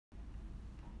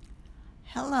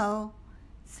Hello.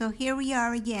 So here we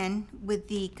are again with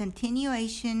the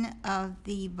continuation of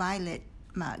the violet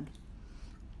mug.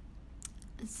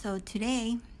 So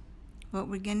today what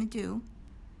we're going to do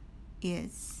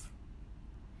is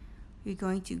we're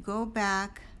going to go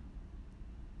back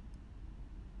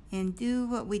and do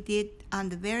what we did on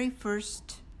the very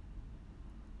first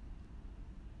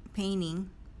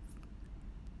painting,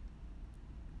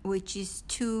 which is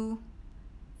to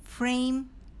frame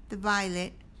the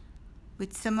violet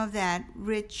with some of that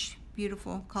rich,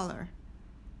 beautiful color.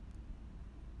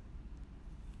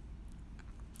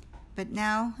 But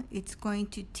now it's going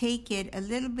to take it a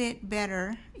little bit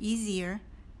better, easier,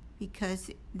 because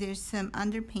there's some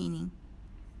underpainting.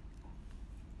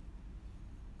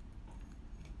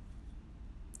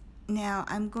 Now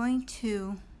I'm going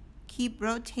to keep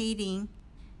rotating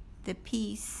the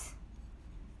piece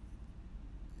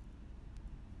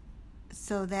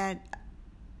so that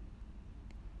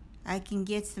I can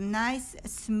get some nice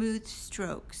smooth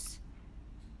strokes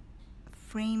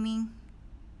framing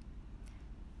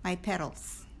my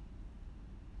petals.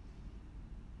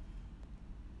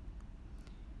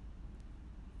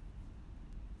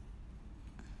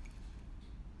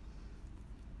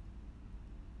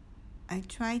 I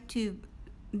try to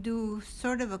do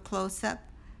sort of a close-up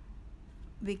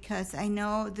because I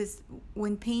know this,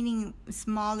 when painting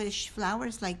smallish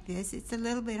flowers like this, it's a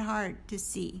little bit hard to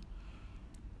see.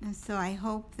 And so I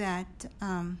hope that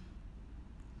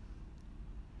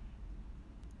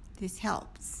this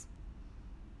helps.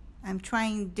 I'm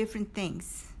trying different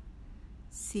things,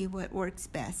 see what works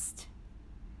best.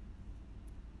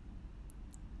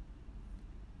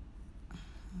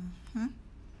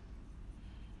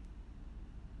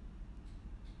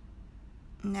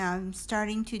 Now I'm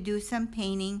starting to do some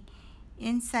painting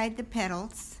inside the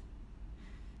petals.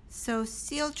 So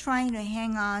still trying to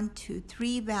hang on to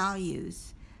three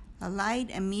values: a light,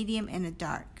 a medium, and a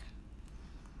dark.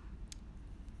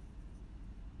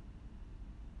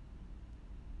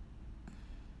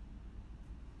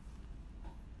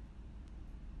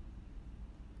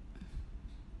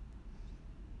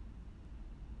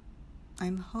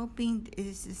 I'm hoping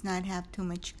this does not have too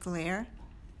much glare,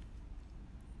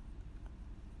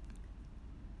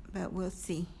 but we'll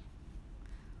see.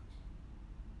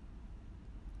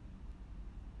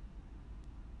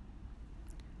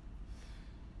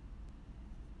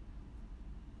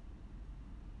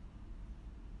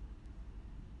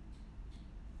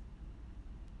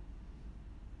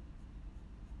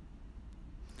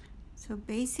 So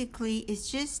basically,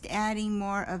 it's just adding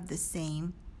more of the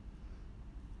same.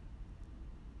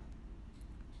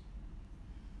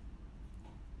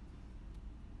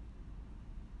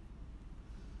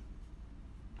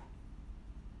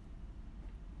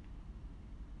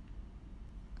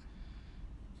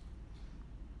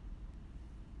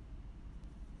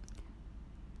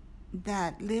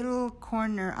 That little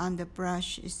corner on the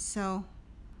brush is so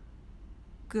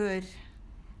good,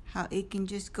 how it can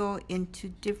just go into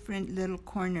different little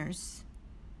corners.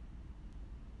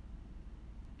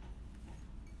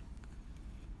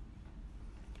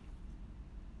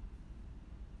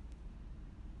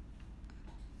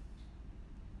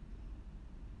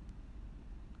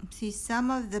 See,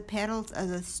 some of the petals of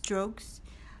the strokes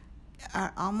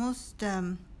are almost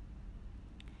the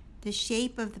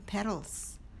shape of the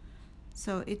petals.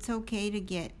 So it's okay to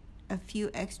get a few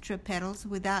extra petals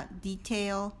without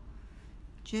detail,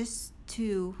 just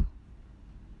to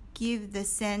give the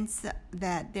sense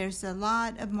that there's a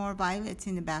lot of more violets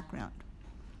in the background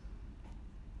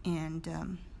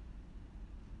and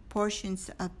portions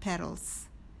of petals.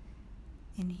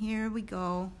 And here we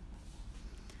go,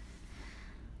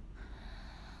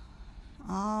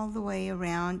 all the way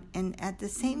around. And at the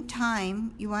same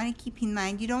time, you want to keep in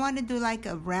mind, you don't want to do like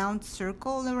a round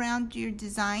circle around your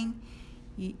design.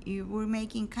 We're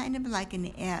making kind of like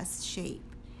an S shape.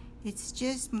 It's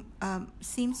just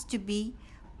seems to be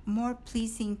more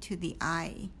pleasing to the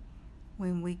eye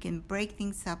when we can break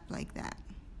things up like that.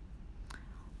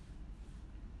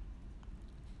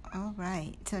 All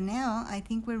right, so now I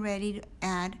think we're ready to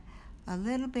add a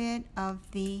little bit of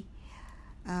the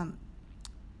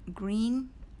green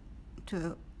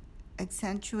to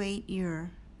accentuate your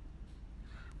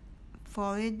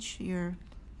foliage, your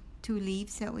two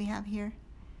leaves that we have here.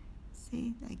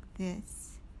 See, like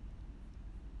this.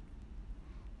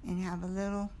 And have a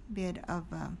little bit of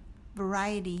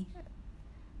variety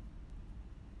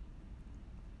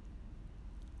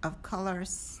of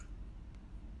colors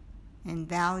and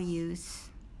values.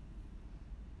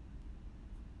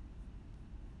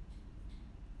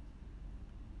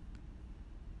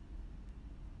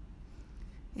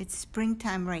 It's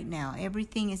springtime right now.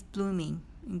 Everything is blooming.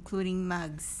 including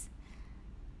mugs.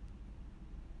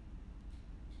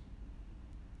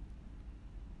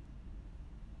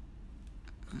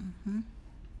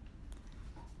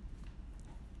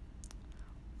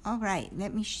 All right,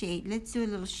 let me shade. Let's do a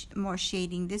little more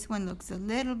shading. This one looks a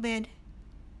little bit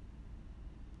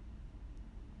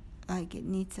like it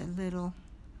needs a little,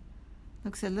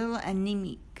 looks a little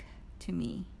anemic to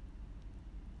me.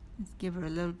 Let's give her a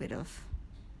little bit of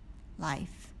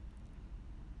life.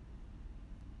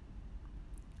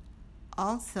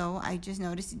 Also, I just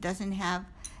noticed it doesn't have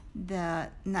the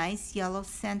nice yellow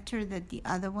center that the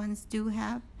other ones do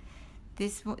have.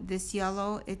 This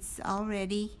yellow, it's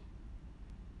already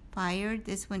fired.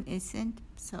 This one isn't,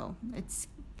 so let's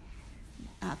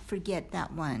forget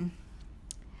that one.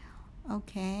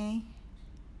 Okay.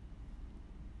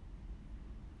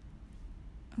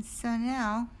 So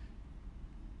now,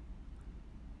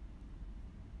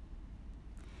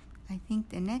 I think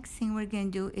the next thing we're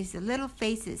going to do is the little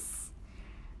faces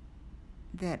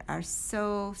that are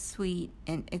so sweet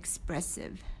and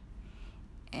expressive.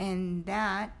 And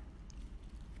that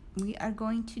we are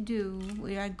going to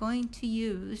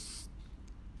use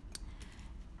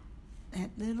that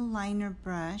little liner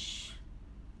brush,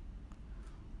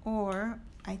 or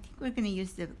I think we're going to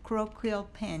use the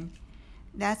Croquill pen.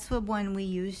 That's the one we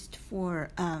used for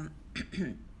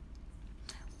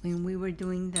when we were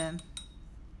doing the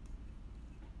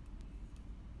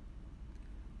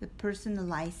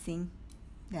personalizing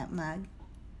that mug.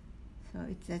 So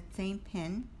it's that same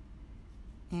pen,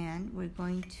 and we're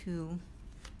going to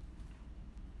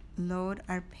load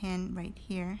our pen right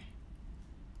here,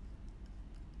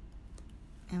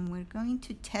 and we're going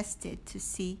to test it to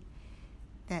see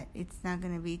that it's not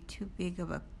going to be too big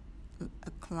of a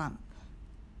clump.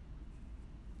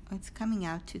 It's coming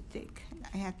out too thick.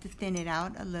 I have to thin it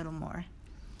out a little more.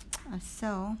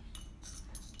 So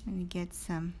I'm going to get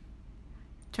some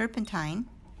turpentine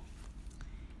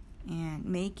and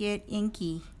make it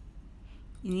inky.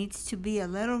 It needs to be a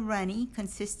little runny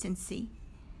consistency,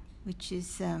 which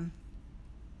is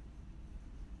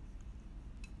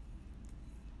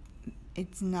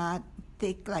it's not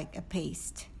thick like a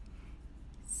paste.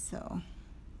 So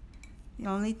the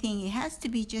only thing, it has to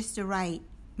be just the right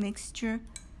mixture,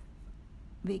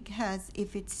 because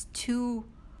if it's too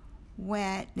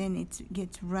wet, then it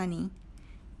gets runny,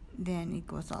 then it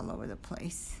goes all over the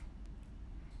place.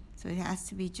 So it has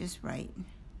to be just right.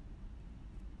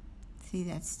 See,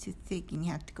 that's too thick and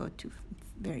you have to go too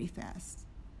very fast.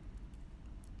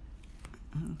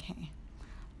 Okay,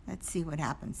 let's see what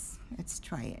happens. Let's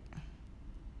try it.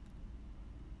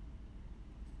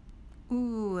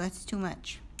 Ooh, that's too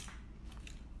much.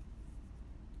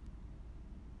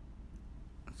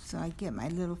 So I get my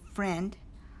little friend,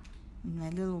 my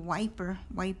little wiper.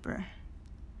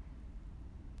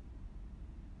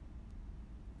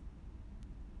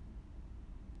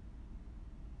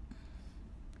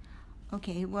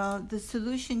 Okay, well, the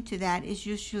solution to that is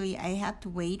usually I have to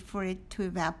wait for it to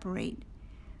evaporate,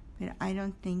 but I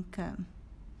don't think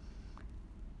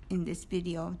in this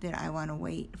video that I want to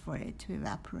wait for it to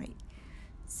evaporate.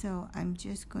 So I'm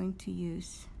just going to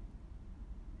use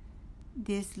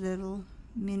this little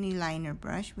mini liner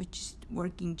brush, which is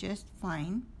working just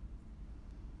fine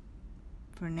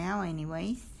for now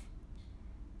anyways.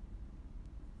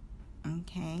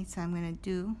 Okay, so I'm going to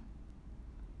do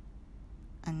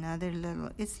another little,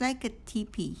 it's like a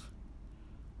teepee.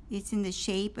 It's in the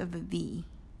shape of a V.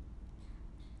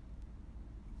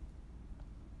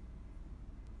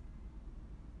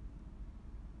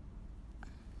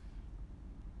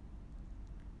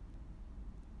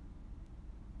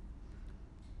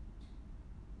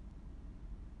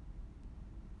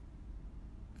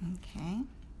 Okay.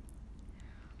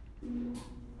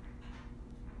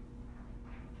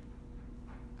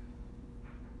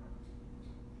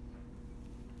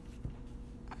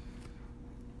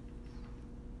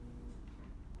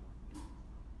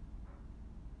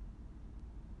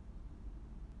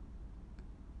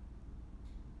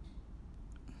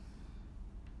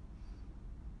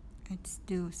 Let's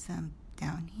do some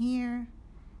down here.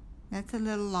 That's a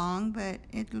little long, but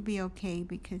it'll be okay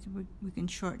because we can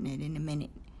shorten it in a minute.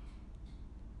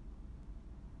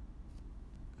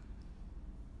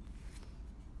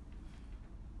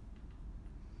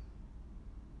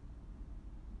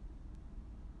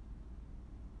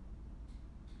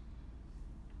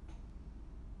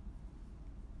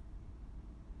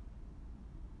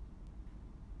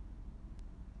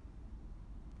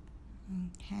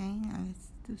 Okay, now let's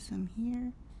do some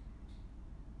here.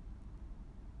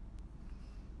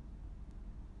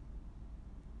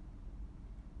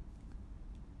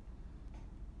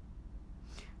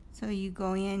 So you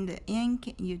go in the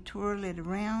ink, you twirl it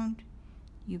around,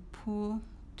 you pull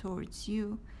towards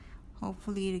you,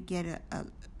 hopefully to get a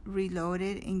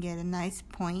reloaded and get a nice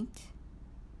point.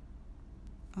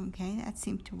 Okay, that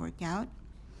seemed to work out.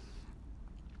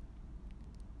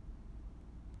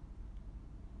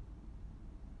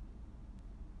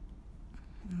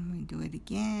 And we do it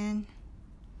again.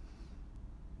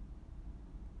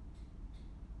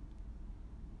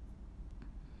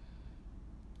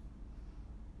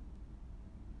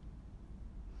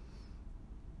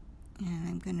 And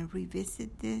I'm going to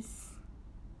revisit this.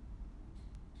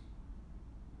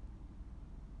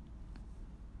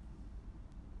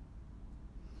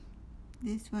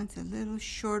 This one's a little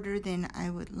shorter than I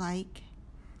would like.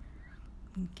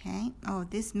 Okay. Oh,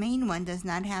 this main one does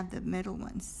not have the middle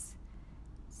ones.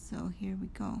 So here we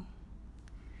go.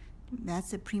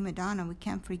 That's a prima donna. We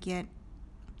can't forget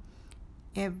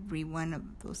every one of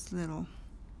those little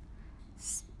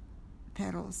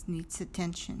petals needs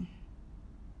attention.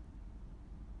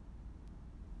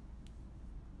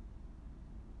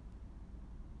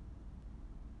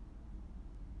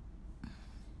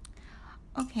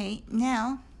 Okay,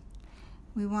 now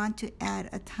we want to add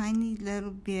a tiny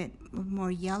little bit of more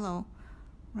yellow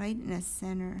right in the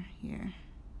center here.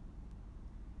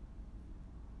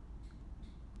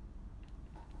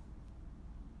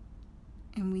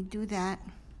 And we do that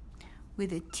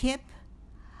with the tip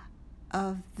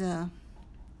of the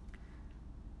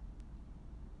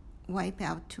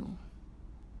wipeout tool.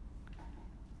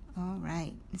 All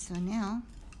right, so now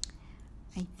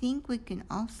I think we can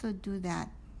also do that.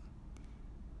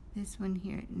 This one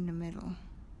here in the middle.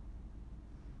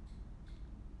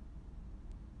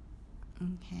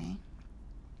 Okay.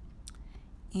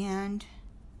 And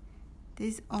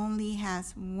this only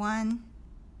has one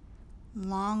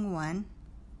long one.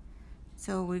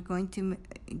 So we're going to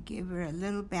give her a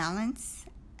little balance,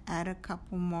 add a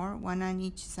couple more, one on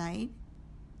each side,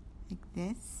 like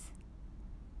this.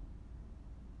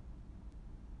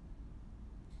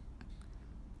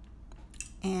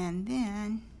 And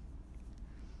then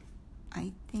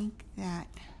I think that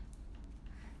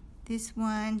this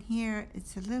one here,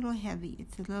 it's a little heavy,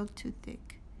 it's a little too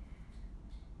thick.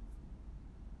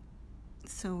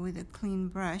 So with a clean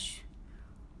brush,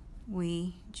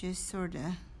 we just sort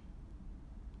of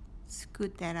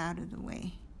scoot that out of the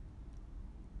way.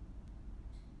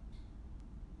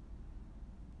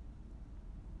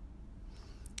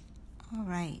 All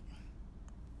right,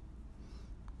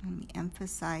 let me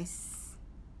emphasize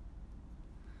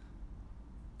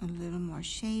a little more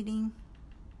shading.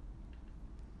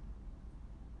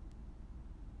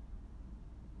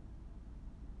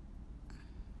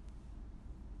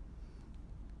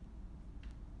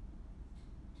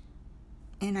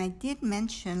 And I did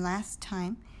mention last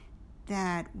time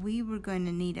that we were going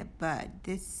to need a bud.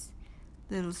 This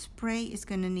little spray is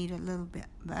going to need a little bit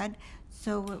bud.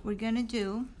 So what we're going to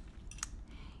do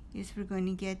is we're going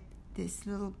to get this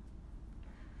little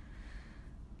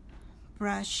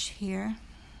brush here,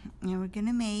 and we're going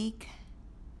to make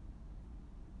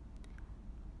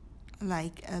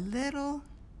like a little,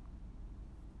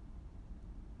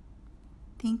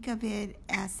 think of it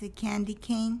as a candy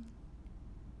cane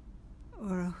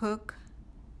or a hook,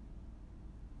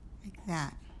 like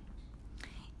that.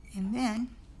 And then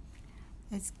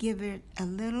let's give it a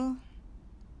little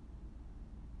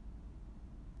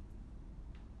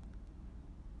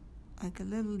like a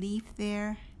little leaf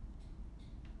there.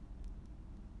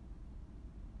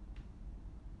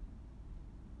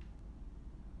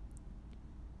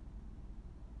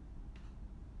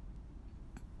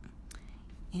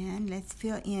 And let's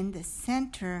fill in the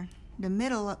center, the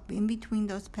middle, up in between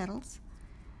those petals.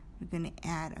 We're going to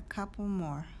add a couple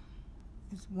more.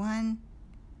 There's one,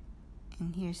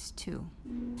 and here's two,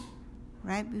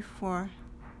 right before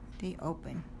they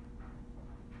open.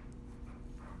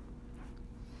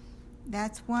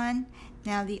 That's one.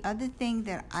 Now the other thing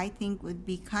that I think would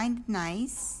be kind of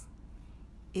nice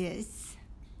is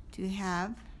to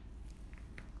have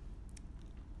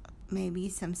maybe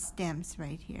some stems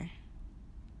right here.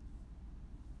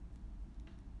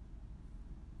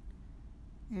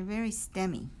 They're very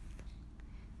stemmy.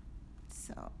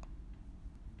 So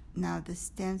now the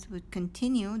stems would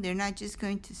continue. They're not just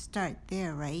going to start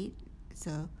there, right?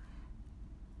 So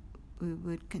we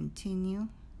would continue.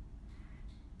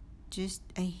 Just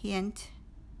a hint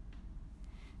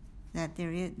that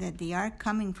they are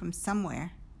coming from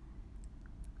somewhere.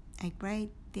 Like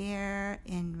right there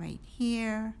and right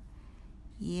here.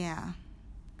 Yeah,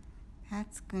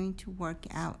 that's going to work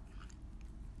out.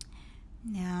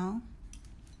 Now,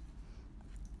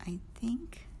 I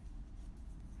think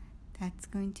that's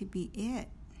going to be it.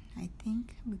 I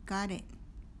think we got it.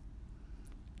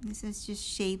 This is just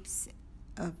shapes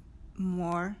of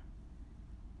more.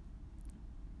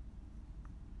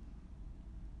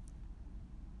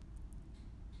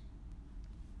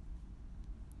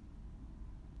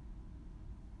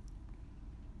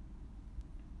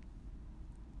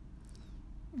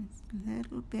 It's a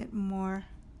little bit more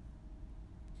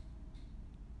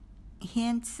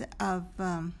hints of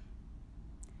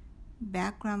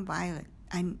background violet.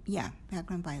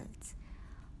 Background violets.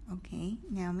 Okay,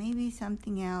 now maybe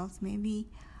something else. Maybe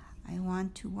I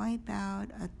want to wipe out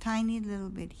a tiny little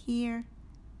bit here.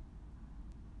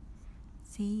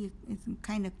 See, it's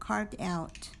kind of carved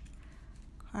out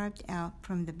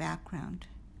from the background.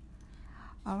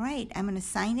 All right, I'm going to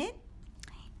sign it,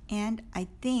 and I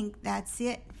think that's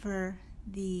it for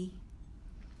the.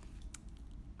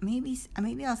 Maybe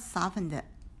I'll soften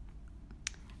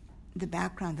the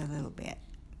background a little bit,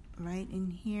 right in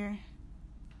here.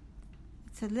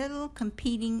 It's a little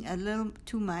competing a little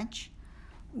too much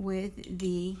with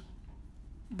the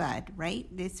bud, right?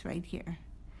 This right here.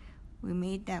 We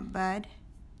made that bud,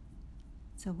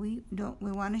 so we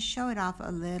want to show it off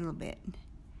a little bit.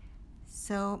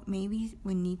 So maybe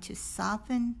we need to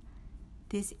soften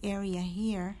this area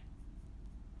here.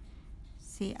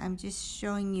 See, I'm just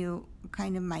showing you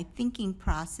kind of my thinking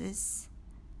process,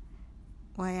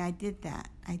 why I did that.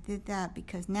 I did that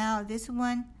because now this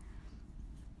one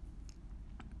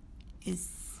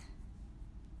is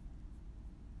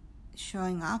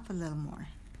showing off a little more.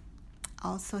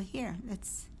 Also here,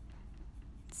 let's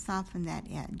soften that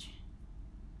edge.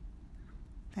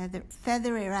 Feather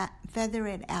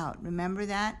it out. Remember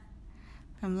that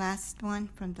from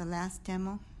the last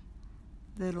demo?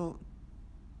 Little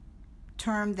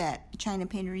term that China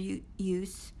painter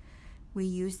use. We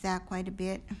use that quite a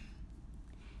bit.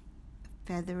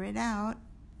 Feather it out.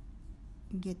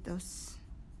 Get those.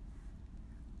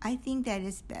 I think that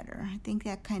is better. I think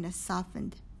that kind of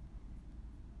softened.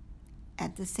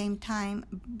 At the same time,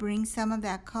 bring some of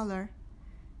that color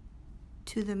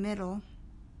to the middle,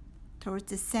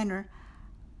 towards the center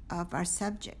of our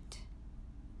subject.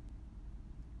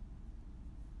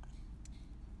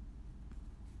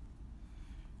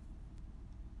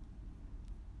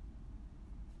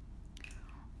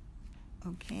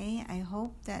 Okay, I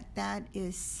hope that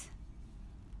is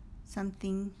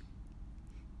something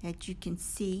that you can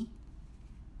see,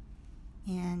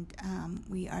 and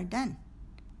we are done.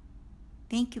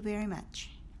 Thank you very much.